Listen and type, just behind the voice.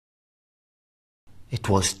It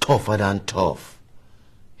was tougher than tough.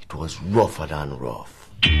 It was rougher than rough.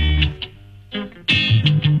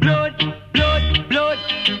 Blood, blood, blood,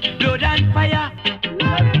 blood and fire.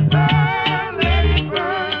 Let it burn, let it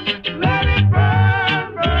burn, let it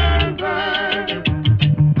burn, burn,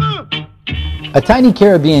 burn. A tiny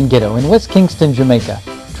Caribbean ghetto in West Kingston, Jamaica,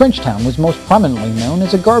 Trenchtown was most prominently known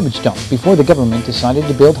as a garbage dump before the government decided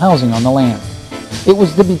to build housing on the land. It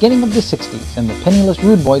was the beginning of the 60s, and the penniless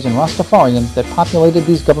rude boys and Rastafarians that populated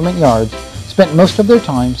these government yards spent most of their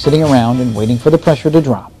time sitting around and waiting for the pressure to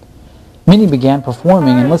drop. Many began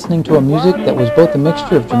performing and listening to a music that was both a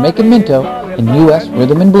mixture of Jamaican mento and U.S.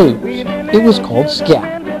 rhythm and blues. It was called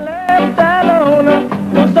ska.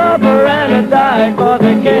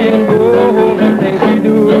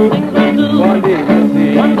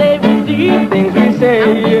 One day we see things we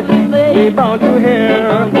say, we bound to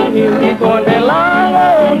hear music all day long.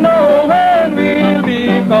 Oh no, when we'll be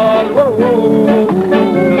called, whoa, whoa,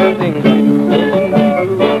 the things we do,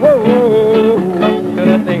 whoa,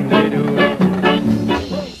 the things we do.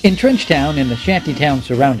 In Trenchtown and the shanty town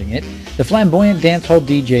surrounding it, the flamboyant dancehall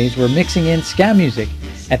DJs were mixing in ska music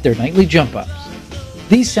at their nightly jump-ups.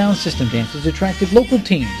 These sound system dances attracted local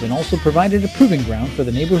teens and also provided a proving ground for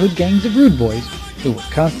the neighborhood gangs of rude boys who were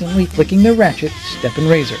constantly flicking their ratchet, step and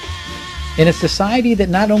razor. In a society that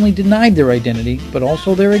not only denied their identity, but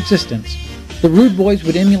also their existence, the rude boys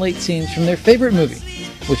would emulate scenes from their favorite movie,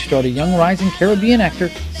 which starred a young rising Caribbean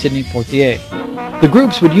actor, Sidney Poitier. The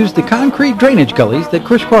groups would use the concrete drainage gullies that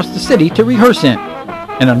crisscrossed the city to rehearse in.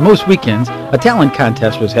 And on most weekends, a talent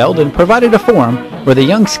contest was held and provided a forum where the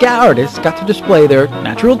young ska artists got to display their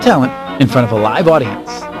natural talent in front of a live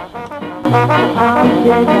audience. I'm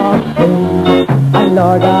King of kings, I'm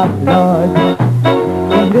Lord of lords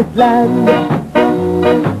in this land.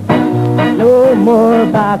 No more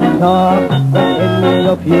back talk from any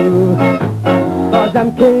of you, 'cause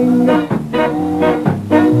I'm king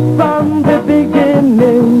from the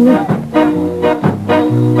beginning.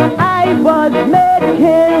 I was made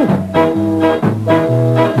king.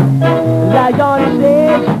 Lion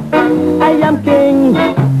said, I am king,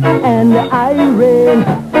 and I reign.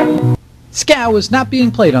 Ska was not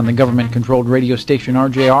being played on the government-controlled radio station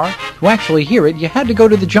RJR. To actually hear it, you had to go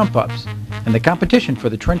to the jump-ups, and the competition for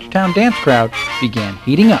the Trenchtown dance crowd began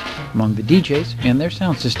heating up among the DJs and their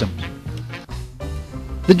sound systems.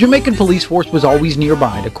 The Jamaican police force was always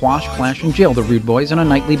nearby to quash, clash, and jail the rude boys on a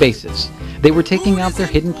nightly basis. They were taking out their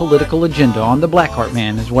hidden political agenda on the Blackheart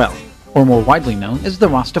Man as well, or more widely known as the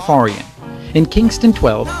Rastafarian. In Kingston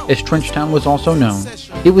 12, as Trenchtown was also known,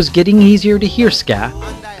 it was getting easier to hear ska,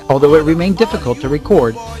 although it remained difficult to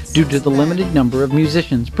record due to the limited number of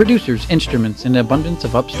musicians, producers, instruments, and abundance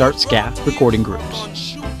of upstart ska recording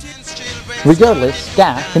groups. Regardless,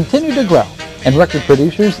 ska continued to grow, and record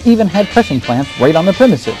producers even had pressing plants right on the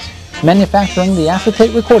premises, manufacturing the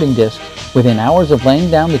acetate recording disc within hours of laying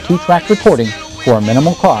down the 2-track recording for a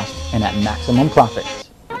minimal cost and at maximum profits.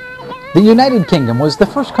 The United Kingdom was the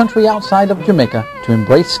first country outside of Jamaica to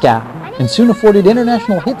embrace ska, and soon afforded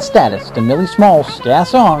international hit status to Millie Small's ska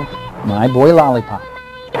song, My Boy Lollipop.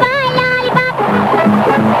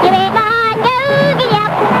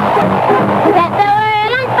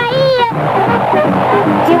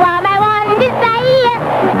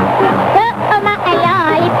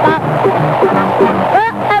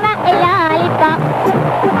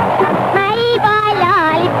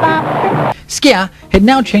 Ska had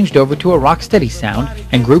now changed over to a rocksteady sound,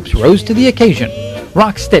 and groups rose to the occasion.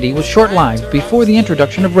 Rocksteady was short-lived before the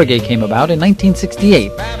introduction of reggae came about in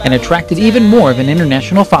 1968 and attracted even more of an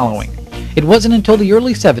international following. It wasn't until the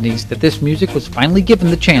early 70s that this music was finally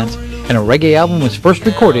given the chance, and a reggae album was first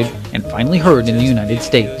recorded and finally heard in the United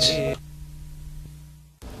States.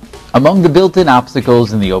 Among the built-in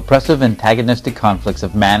obstacles and the oppressive antagonistic conflicts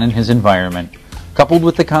of man and his environment, coupled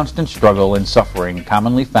with the constant struggle and suffering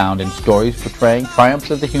commonly found in stories portraying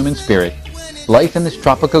triumphs of the human spirit, life in this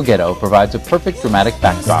tropical ghetto provides a perfect dramatic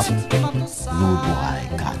backdrop. Rude boy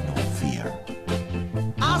got no fear.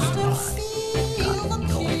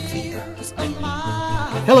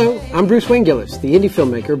 Hello, I'm Bruce Wayne Gillis, the indie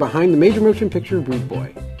filmmaker behind the major motion picture Rude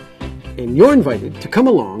Boy. And you're invited to come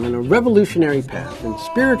along on a revolutionary path and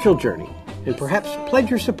spiritual journey, and perhaps pledge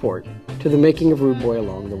your support to the making of Rude Boy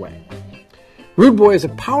along the way. Rude Boy is a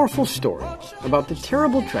powerful story about the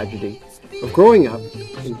terrible tragedy of growing up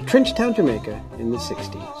in Trenchtown, Jamaica in the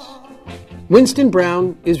 60s. Winston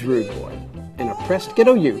Brown is Rude Boy, an oppressed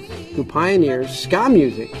ghetto youth who pioneers ska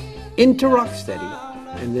music into rocksteady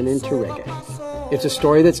and then into reggae. It's a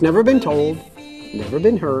story that's never been told, never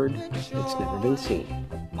been heard, it's never been seen.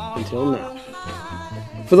 Until now.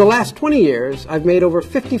 For the last 20 years, I've made over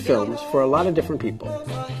 50 films for a lot of different people.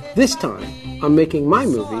 This time, I'm making my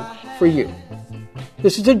movie for you.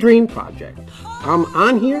 This is a dream project. I'm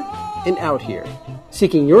on here and out here,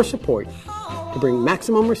 seeking your support to bring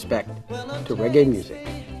maximum respect to reggae music.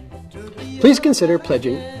 Please consider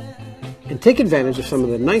pledging and take advantage of some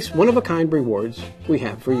of the nice one-of-a-kind rewards we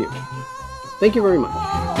have for you. Thank you very much.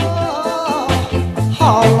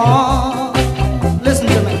 Listen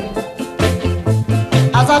to me.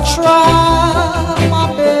 As I try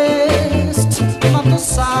my best not to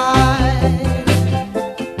sigh.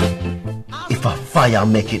 If a fire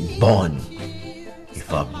make it burn,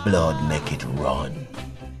 if a blood make it run.